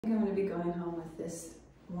I think I'm going to be going home with this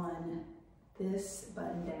one. This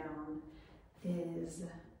button down is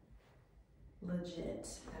legit.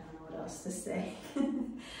 I don't know what else to say.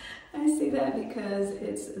 I say that because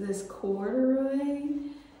it's this corduroy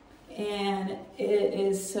and it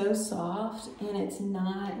is so soft, and it's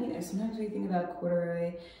not, you know, sometimes when you think about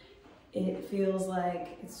corduroy, it feels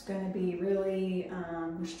like it's going to be really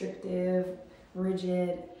restrictive,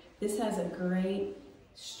 rigid. This has a great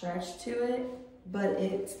stretch to it, but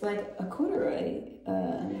it's like a corduroy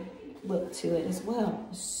look to it as well.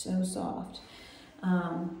 It's so soft.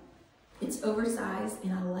 It's oversized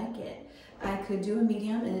and I like it. I could do a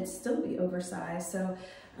medium and it'd still be oversized. So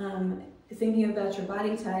thinking about your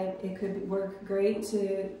body type, it could work great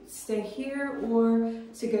to stay here or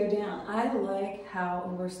to go down. I like how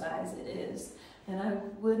oversized it is. And I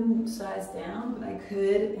wouldn't size down, but I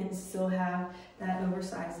could and still have that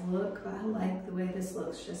oversized look. But I like the way this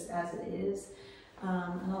looks just as it is.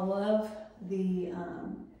 And I love the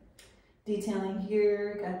detailing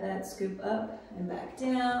here. Got that scoop up and back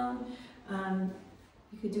down.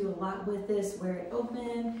 You could do a lot with this, wear it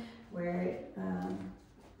open, wear it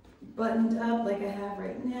buttoned up like I have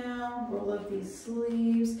right now, roll up these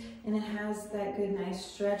sleeves, and it has that good nice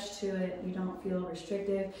stretch to it. You don't feel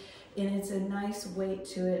restrictive, and it's a nice weight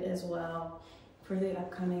to it as well for the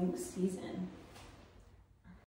upcoming season.